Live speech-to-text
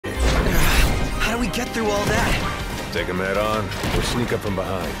we get through all that? Take him head on, or sneak up from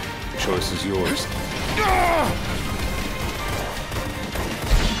behind. The choice is yours.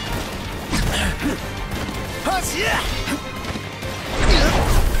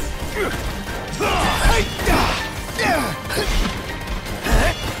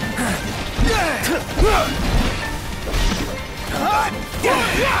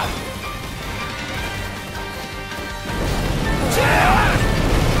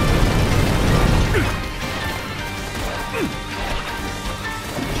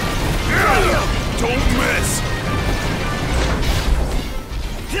 Don't miss!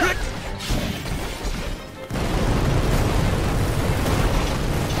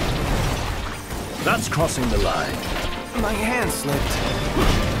 That's crossing the line. My hand slipped.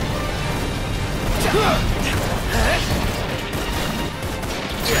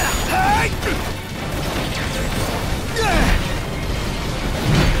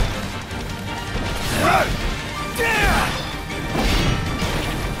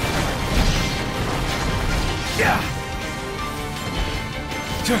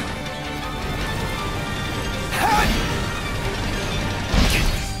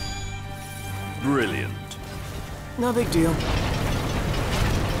 Brilliant. No big deal.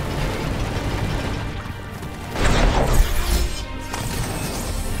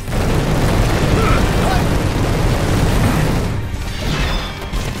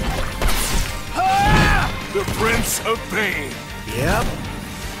 The Prince of Pain. Yep.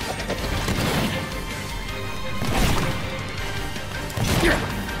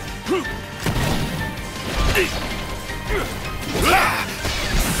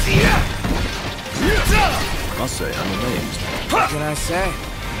 Must say, I'm amazed. What can I say?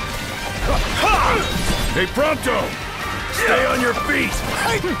 Hey, Prompto! Stay on your feet!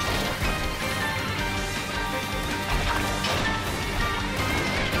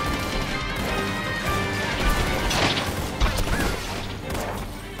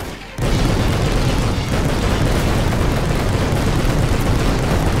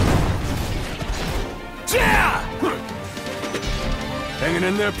 Hanging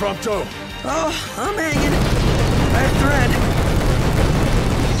in there, Prompto? Oh, I'm hanging. By a thread.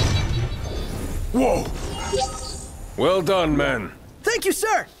 Whoa! Well done, men. Thank you,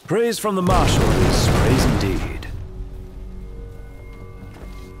 sir! Praise from the Marshal is praise indeed.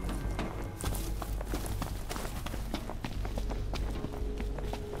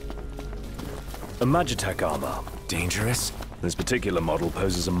 A Magitech armor. Dangerous. This particular model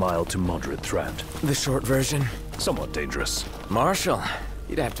poses a mild to moderate threat. The short version. Somewhat dangerous. Marshall,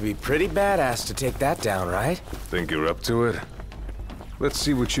 you'd have to be pretty badass to take that down, right? Think you're up to it? Let's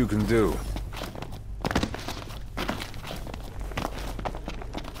see what you can do.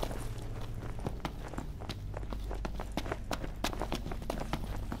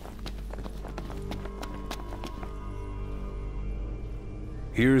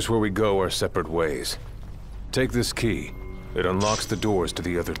 Here's where we go our separate ways. Take this key. It unlocks the doors to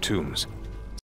the other tombs.